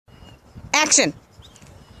Action.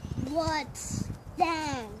 What's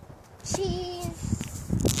that?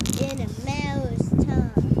 Cheese in a mouse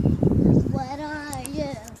tongue. What are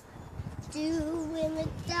you doing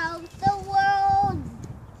without the world?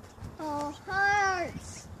 Oh,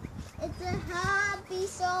 hearts, it's a happy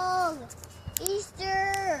song.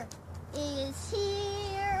 Easter is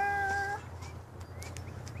here.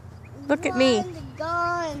 Look at me. One's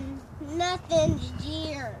gone, nothing's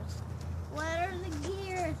years. What are the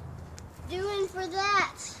gears doing for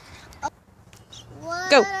that?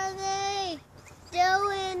 What Go. are they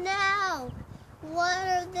doing now? What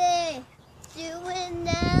are they doing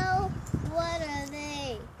now? What are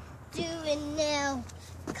they doing now?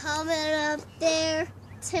 Coming up there,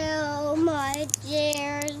 tell my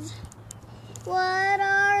dears. What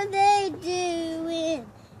are they doing?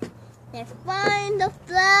 They find the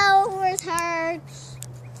flowers' hearts.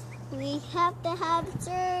 We have to have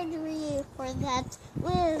surgery for that.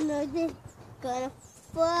 When are they gonna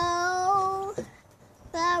fall?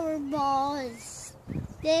 Flower balls.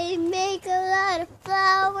 They make a lot of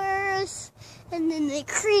flowers and then they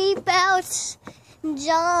creep out and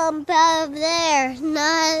jump out of there.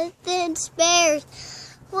 Nothing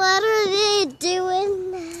spares. What are they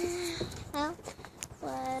doing now?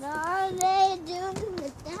 What are they doing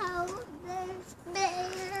without their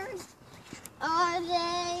spares? Are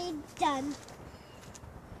they done?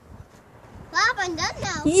 Bob, I'm done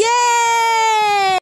now. Yeah!